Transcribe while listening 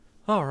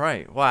All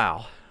right.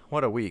 Wow.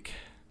 What a week.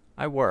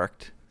 I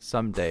worked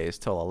some days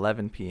till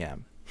 11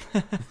 p.m.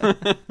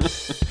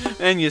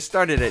 And you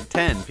started at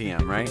 10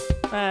 p.m., right?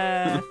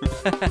 I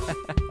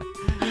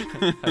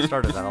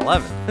started at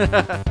 11.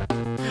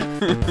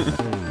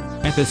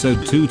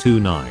 Episode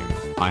 229.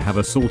 I have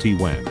a salty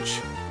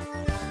wench.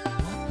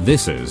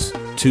 This is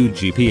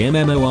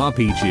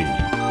 2GPMMORPG.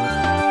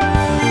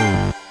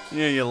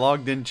 Yeah, you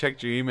logged in,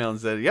 checked your email, and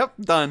said, "Yep,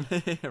 done."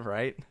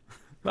 Right?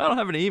 Well, I don't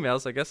have any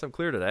emails. I guess I'm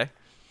clear today.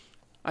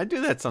 I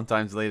do that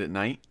sometimes late at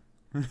night.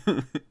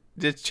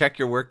 Just check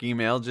your work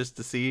email just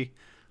to see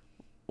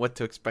what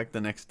to expect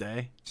the next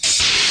day.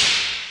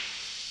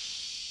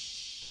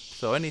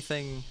 So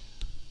anything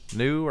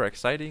new or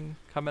exciting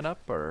coming up,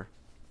 or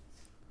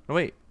no,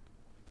 wait,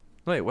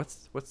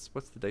 what's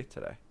the date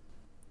today?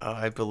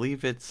 I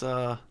believe it's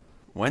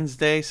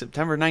Wednesday,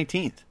 September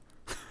 19th.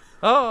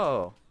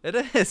 Oh, it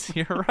is.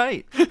 You're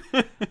right.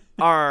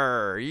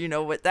 You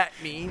know what that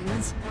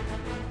means?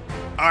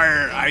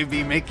 I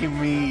be making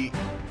me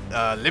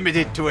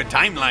limited to a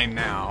timeline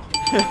now.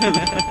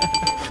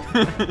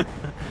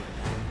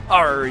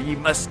 You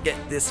must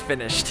get this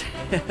finished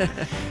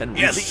and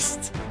Yes.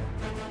 released.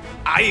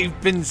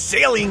 I've been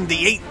sailing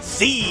the 8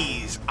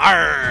 seas.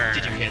 Arr!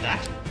 Did you hear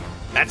that?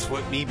 That's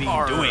what me be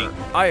Arr, doing.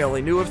 I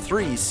only knew of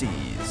 3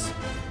 C's.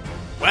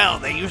 Well,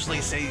 they usually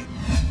say...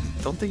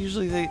 Don't they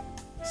usually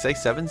say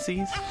 7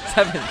 seas?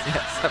 7,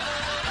 yeah, 7.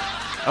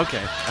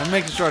 Okay, I'm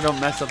making sure I don't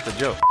mess up the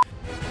joke.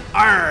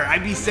 Arr, I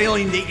be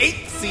sailing the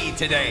 8th sea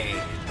today.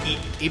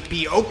 It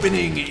be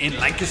opening in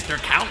Lancaster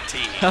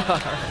County. What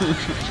are you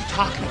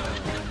talking about?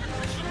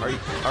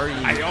 Are you?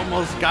 I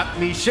almost got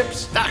me ship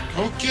stuck.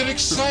 Don't get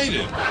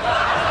excited.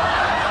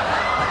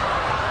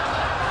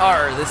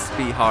 This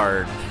be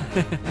hard.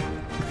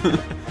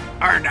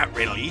 Arr, not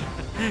really.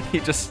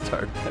 You just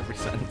start every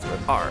sentence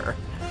with R.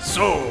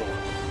 So,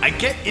 I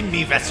get in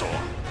me vessel.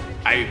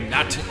 I'm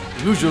not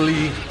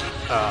usually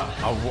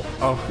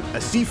a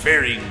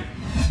seafaring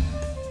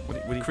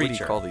what do you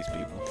Creature. call these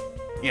people?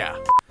 Yeah.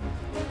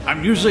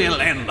 I'm usually a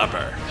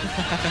landlubber.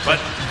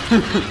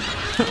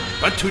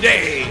 but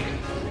today,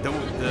 the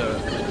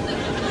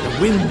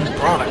wind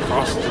brought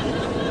across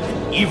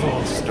the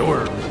evil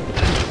storm.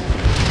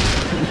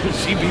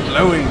 She be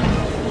blowing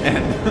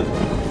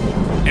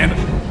and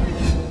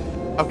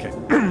okay.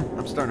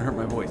 I'm starting to hurt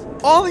my voice.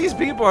 All these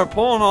people are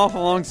pulling off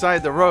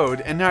alongside the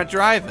road and not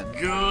driving.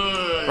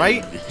 Good.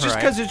 Right? Just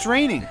because Right. it's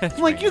raining. I'm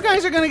like, you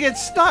guys are going to get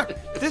stuck.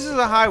 This is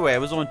a highway. I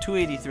was on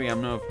 283. I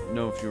don't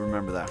know if you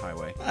remember that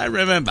highway. I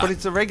remember. But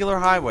it's a regular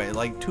highway,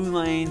 like 2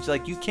 lanes.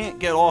 Like, you can't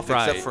get off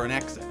except Right. for an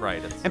exit.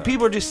 Right. And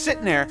people are just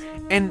sitting there,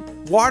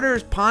 and water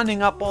is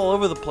ponding up all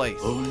over the place.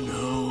 Oh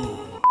no.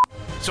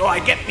 So I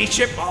get me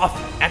ship off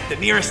at the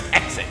nearest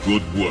exit.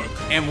 Good work.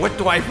 And what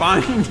do I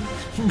find?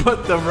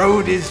 But the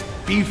road is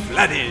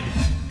flooded.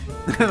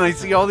 And I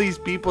see all these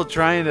people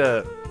trying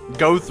to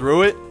go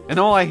through it. And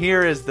all I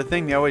hear is the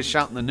thing they always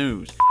shout in the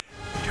news.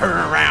 Turn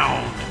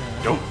around.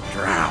 Don't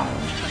drown.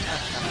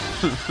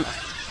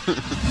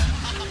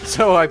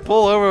 So I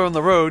pull over on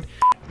the road.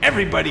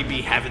 Everybody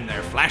be having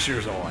their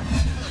flashers on.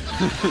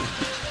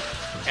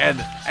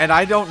 and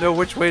I don't know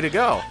which way to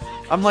go.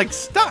 I'm like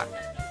stuck.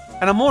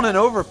 And I'm on an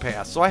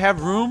overpass, so I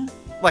have room.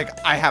 Like,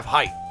 I have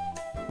height.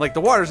 Like,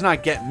 the water's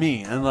not getting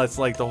me unless,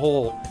 like, the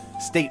whole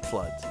state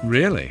floods.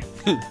 Really?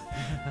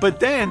 But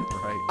then,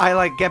 Right. I,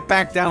 like, get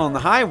back down on the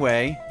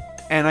highway,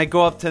 and I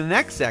go up to the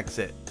next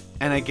exit.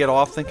 And I get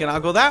off thinking I'll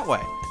go that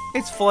way.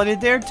 It's flooded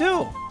there,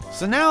 too.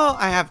 So now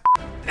I have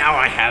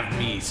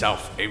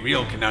myself a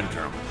real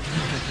conundrum.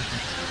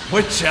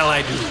 What shall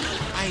I do?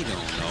 I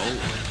don't know.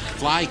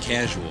 Fly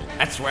casual.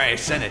 That's where I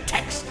sent a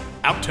text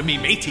out to me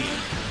matey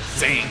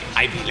saying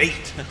I be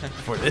late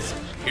for this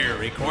here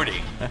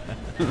recording.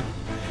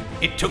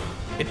 It took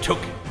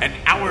an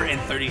hour and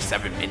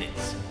 37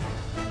 minutes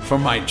for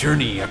my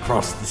journey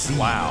across the sea.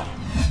 Wow.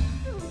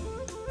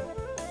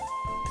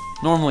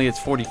 Normally it's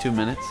 42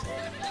 minutes.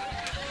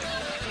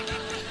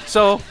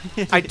 So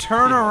I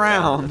turn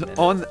around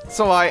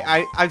so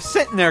I'm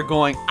sitting there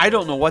going, I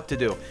don't know what to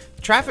do.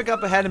 Traffic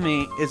up ahead of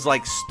me is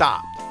like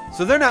stopped.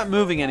 So they're not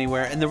moving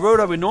anywhere, and the road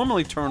I would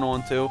normally turn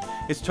onto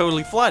is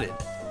totally flooded.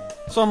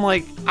 So I'm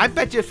like, I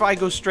bet you if I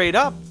go straight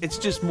up, it's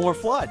just more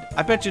flood.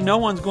 I bet you no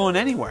one's going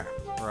anywhere.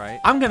 Right.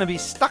 I'm going to be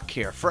stuck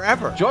here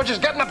forever. George is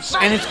getting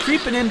upset. And it's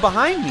creeping in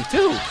behind me,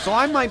 too. So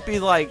I might be,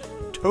 like,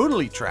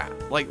 totally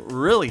trapped. Like,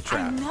 really I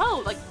trapped.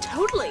 know, like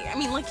totally. I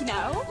mean, like, you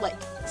know, like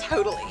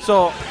totally.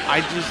 So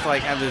I just,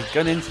 like, have this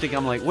gut instinct.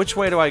 I'm like, which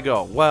way do I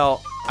go?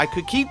 Well, I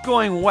could keep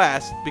going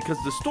west because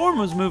the storm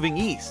was moving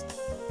east.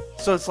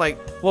 So it's like,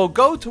 well,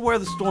 go to where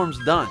the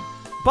storm's done.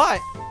 But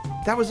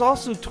that was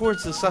also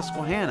towards the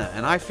Susquehanna.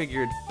 And I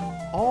figured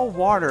all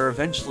water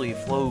eventually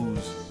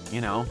flows, you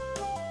know,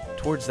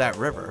 towards that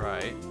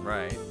river.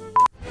 Right.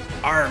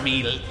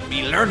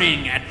 Me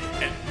learning at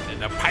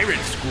the pirate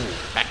school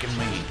back in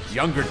my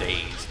younger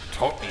days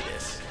taught me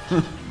this.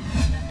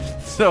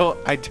 So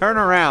I turn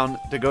around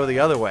to go the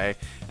other way,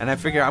 and I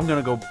figure I'm going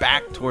to go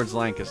back towards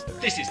Lancaster.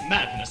 This is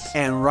madness.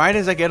 And right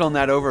as I get on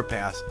that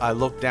overpass, I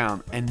look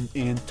down, and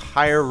the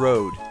entire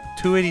road,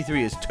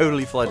 283, is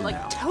totally flooded Like,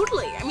 now.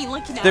 totally. I mean,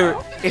 like,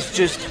 It's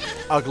just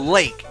a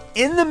lake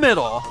in the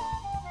middle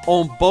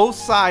on both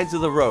sides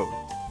of the road.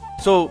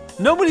 So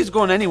nobody's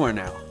going anywhere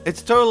now.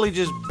 It's totally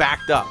just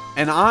backed up.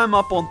 And I'm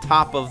up on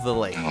top of the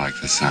lake. I like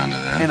the sound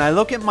of that. And I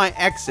look at my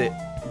exit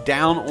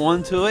down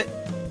onto it,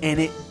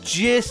 and it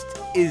just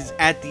is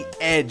at the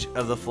edge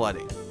of the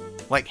flooding.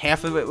 Like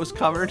half of it was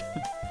covered.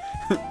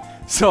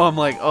 So I'm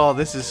like, oh,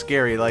 this is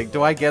scary. Like,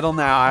 do I get on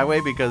that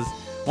highway? Because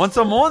once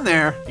I'm on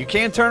there, you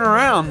can't turn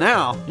around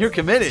now. You're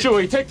committed.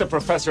 Chewie, take the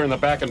professor in the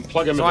back and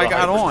plug him So into I the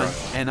got on,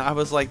 hyperdrive. and I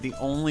was like the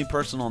only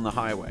person on the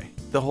highway.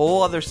 The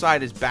whole other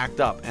side is backed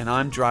up, and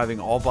I'm driving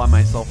all by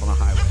myself on a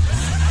highway.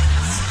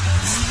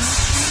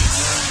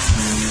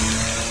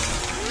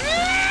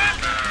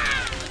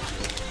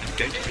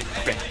 Don't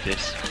regret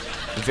this.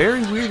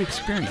 Very weird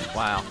experience.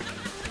 Wow.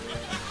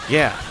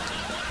 Yeah.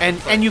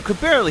 And you could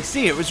barely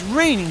see it. It was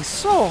raining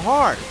so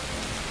hard.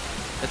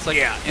 It's like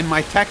In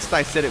my text,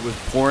 I said it was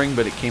pouring,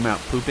 but it came out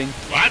pooping.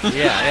 What?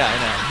 yeah,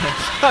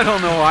 I I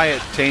don't know why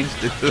it changed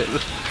it to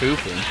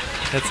pooping. know.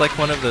 It's like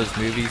one of those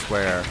movies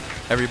where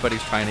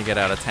everybody's trying to get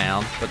out of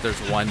town, but there's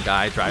one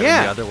guy driving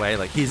Yeah. the other way.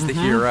 Like he's the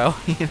hero.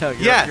 You know,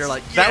 Yes, you're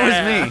like, that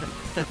 "Yeah." was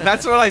me.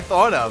 That's what I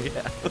thought of.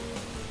 Yeah.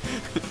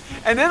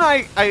 And then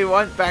I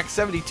went back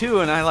 72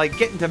 and I like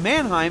get into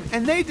Mannheim,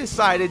 and they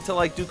decided to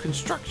like do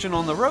construction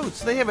on the road.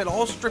 So they have it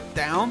all stripped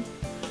down.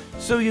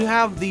 So you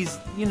have these,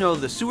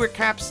 the sewer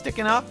caps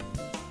sticking up,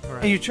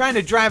 and you're trying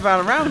to drive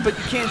out around them, but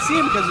you can't see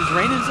them because it's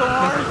raining so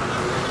hard.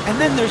 And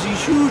then there's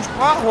these huge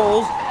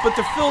potholes, but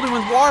they're filled in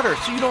with water,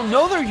 so you don't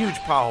know they're a huge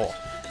pothole.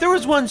 There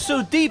was one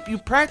so deep you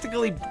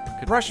practically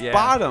brushed yeah.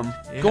 bottom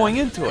Yeah. going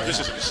into it. This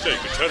is a mistake,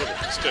 a terrible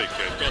mistake.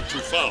 I've gone too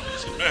far.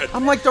 It's a mad.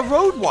 I'm like, the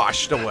road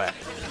washed away.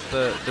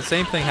 The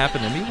same thing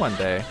happened to me one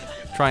day.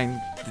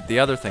 The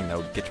other thing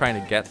though,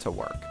 trying to get to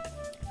work.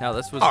 Now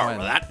this was when.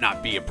 that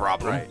not be a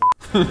problem? Right.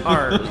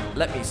 Or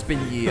let me spin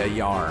ye a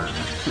yarn.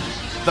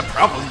 The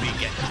problem be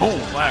getting home.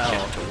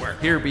 Well,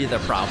 here be the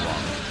problem.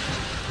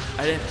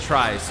 I didn't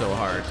try so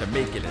hard to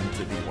make it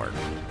into the work.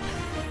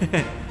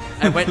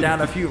 I went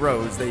down a few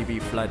roads, they be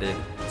flooded,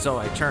 so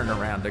I turned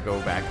around to go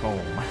back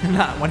home,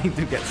 not wanting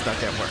to get stuck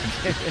at work.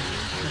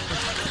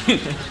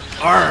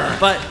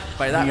 But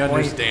by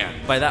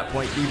that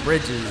point,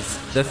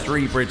 the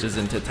 3 bridges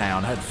into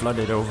town had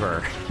flooded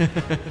over.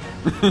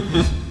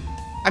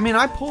 I mean,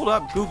 I pulled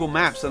up Google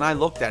Maps and I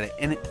looked at it,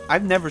 and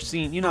I've never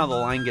seen, how the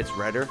line gets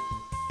redder?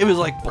 It was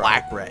like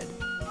black red.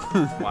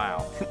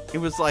 Wow. It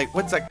was like,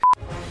 what's that?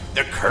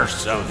 The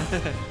curse of.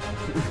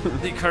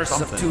 The curse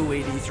Something. of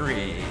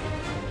 283.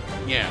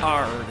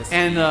 Yeah.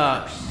 And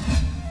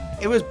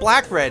it was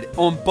black red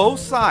on both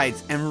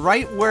sides, and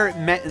right where it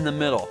met in the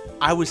middle,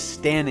 I was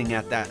standing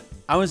at that.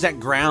 I was at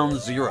ground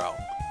zero,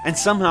 and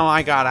somehow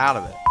I got out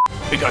of it.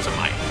 Because of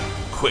my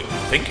quick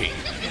thinking.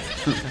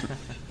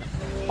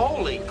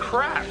 Holy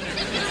crap.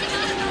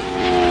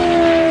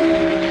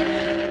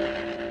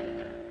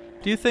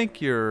 Do you think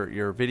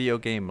your video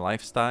game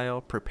lifestyle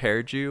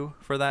prepared you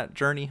for that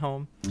journey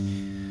home?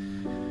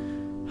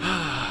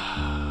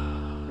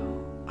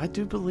 I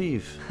do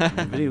believe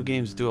video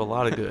games do a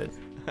lot of good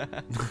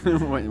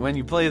when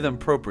you play them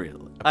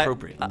appropriately.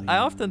 I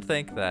often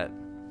think that,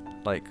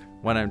 like,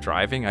 when I'm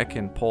driving, I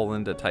can pull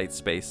into tight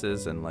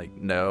spaces and like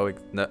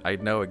I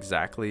know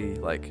exactly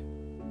like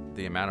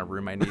the amount of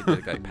room I need to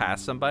like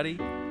pass somebody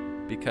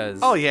because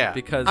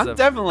because I'm of,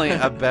 definitely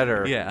a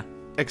better yeah.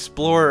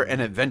 explorer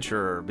and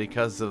adventurer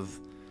because of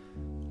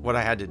what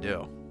I had to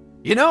do.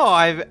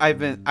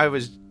 I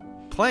was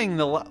playing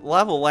the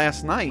level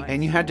last night,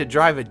 and you had to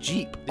drive a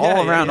Jeep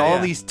all around all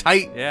these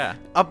tight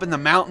up in the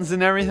mountains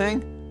and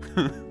everything.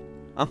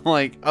 I'm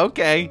like,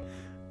 okay,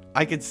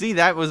 I could see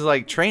that was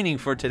like training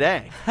for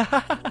today.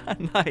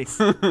 Nice.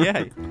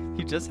 Yeah,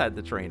 you just had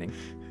the training.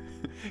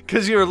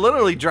 Because you were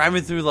literally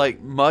driving through like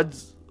mud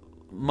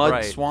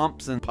Right.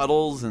 swamps and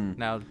puddles and.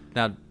 Now,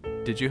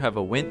 did you have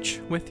a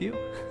winch with you?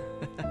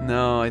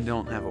 No, I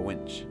don't have a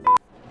winch.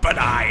 But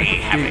I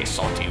have a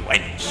salty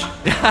wench.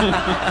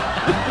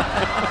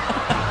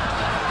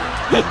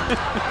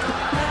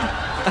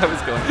 I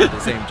was going for the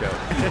same joke.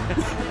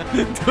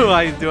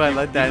 do I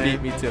let that You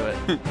in? beat me to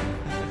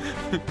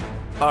it.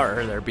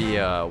 Or there be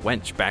a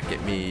wench back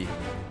at me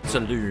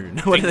saloon.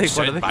 What do they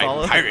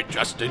call it? Pirate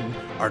Justin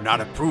are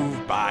not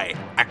approved by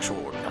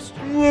actual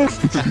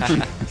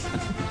Justin.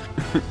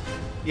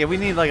 Yeah, we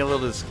need like a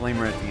little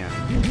disclaimer at the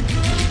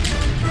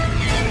end.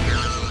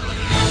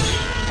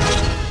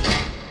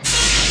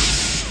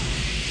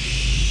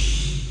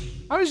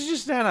 I was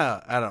just at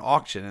an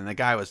auction, and the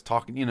guy was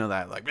talking,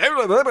 that like blah,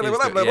 blah, blah, blah,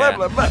 blah, blah, Yeah.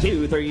 blah, blah.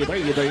 2, 3, 3,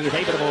 3, 3,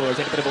 4,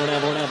 6, 4,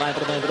 9, 4, 9, 5,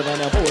 4, 4,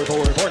 now,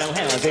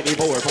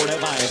 54, 4, now,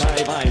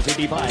 5, 5,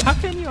 55. How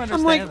can you understand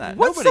I'm like, that?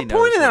 what's Nobody the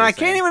point knows of that? what I he's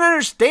can't saying. even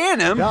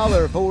understand him.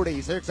 $46.5,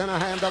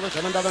 $7,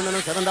 $7, and $7, and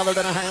 $7,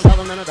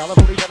 $47,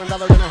 $47,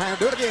 and $7.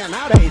 Do it again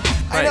nowadays.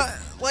 I Right. know,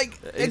 Like,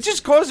 it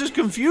just causes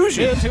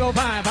confusion. Yeah, Yeah,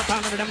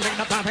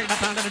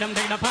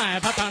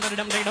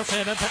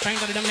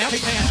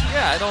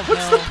 I don't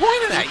what's know. the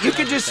point of that? You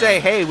could just say,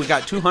 hey, we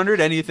got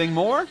 200, anything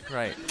more?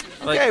 Right.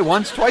 Okay,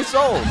 once, twice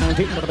old.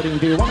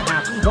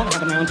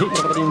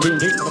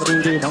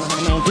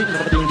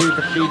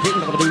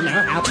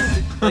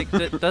 Like,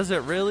 does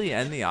it really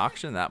end the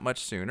auction that much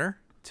sooner,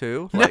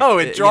 too? No,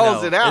 Like, it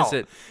draws it out.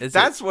 Is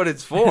That's it, what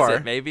it's for. Is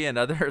it maybe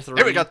another 3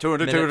 Here we got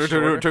 200, 200,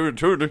 200,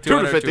 200,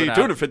 250,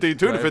 250,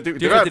 250,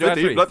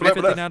 250, blah, blah,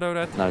 blah.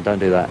 No, don't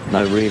do that.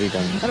 No, really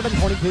don't.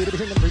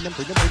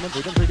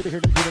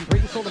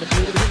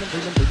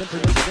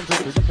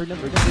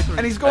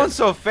 And he's going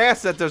so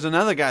fast that there's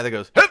another guy that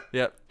goes, hup,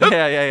 Yep. hup.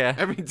 Yeah.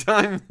 Every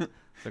time,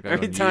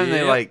 every time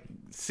they like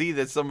see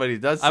that somebody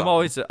does something. I'm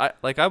always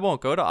I won't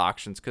go to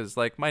auctions because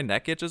like my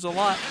neck itches a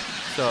lot.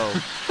 So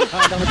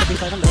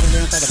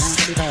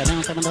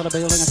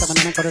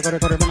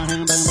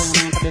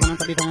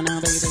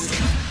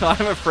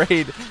I'm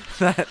afraid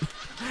that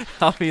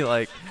I'll be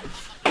like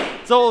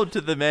sold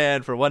to the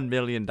man for $1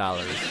 million.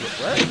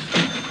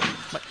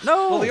 What?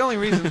 No. Well, the only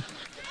reason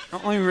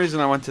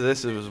I went to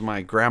this was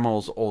my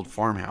grandma's old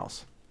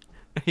farmhouse.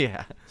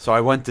 Yeah. So I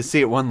went to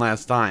see it one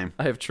last time.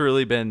 I have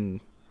truly been,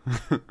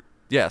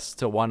 yes,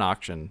 to one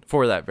auction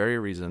for that very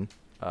reason.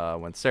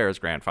 When Sarah's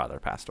grandfather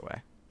passed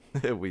away,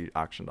 we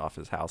auctioned off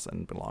his house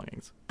and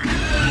belongings.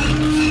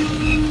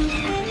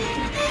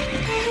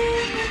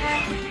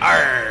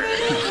 Arr.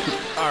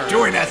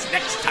 Join us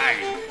next time.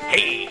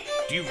 Hey,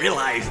 do you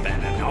realize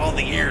that in all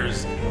the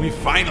years we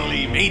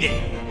finally made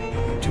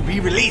it to be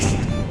released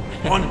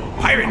on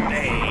Pirate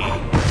Day?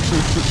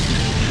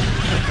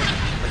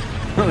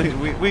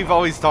 We've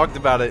always talked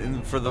about it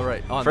for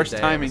the On first the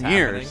day time it was in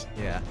years.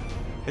 happening. Yeah.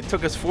 It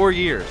took us 4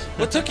 years.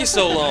 What took you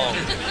so long?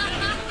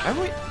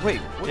 Wait.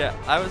 What? Yeah,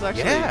 I was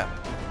actually. Yeah.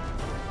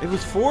 It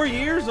was 4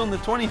 years on the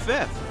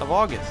 25th of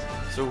August.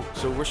 So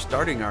we're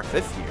starting our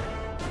 5th year.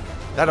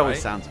 That always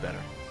Right. sounds better.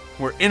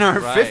 We're in our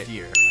 5th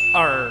year.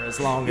 As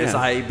long as Yeah.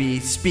 I be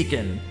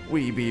speaking,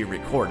 we be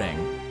recording.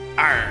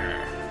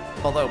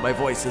 Although my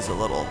voice is a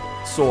little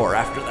sore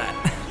after that.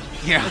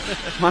 Yeah.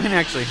 Mine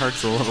actually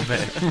hurts a little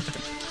bit.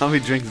 I'll be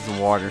drinking some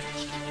water.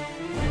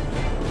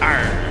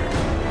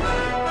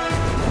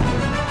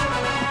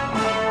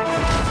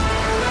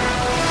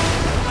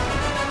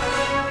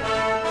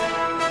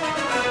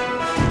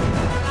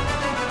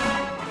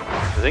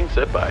 Things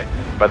said by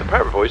the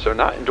Pirate Voice are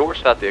not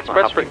endorsed without the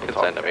express written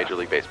consent of Major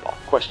League Baseball.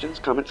 Questions,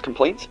 comments,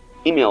 complaints?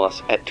 Email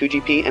us at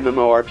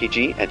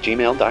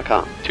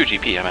 2gpmmorpg@gmail.com.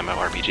 2GP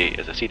MMORPG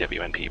is a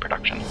CWNP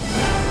production.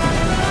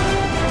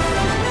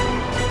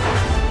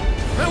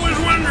 That was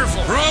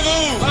wonderful.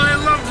 Bravo! I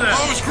loved that.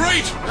 Oh, it was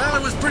great. Well,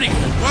 it was pretty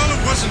good. Well, it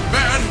wasn't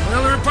bad.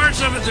 Well, there were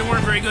parts of it that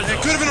weren't very good. It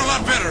could have been a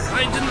lot better.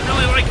 I didn't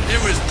really like it.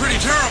 It was pretty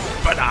terrible.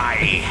 But I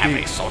have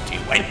a salty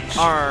wench.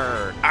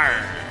 Arr.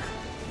 Arr.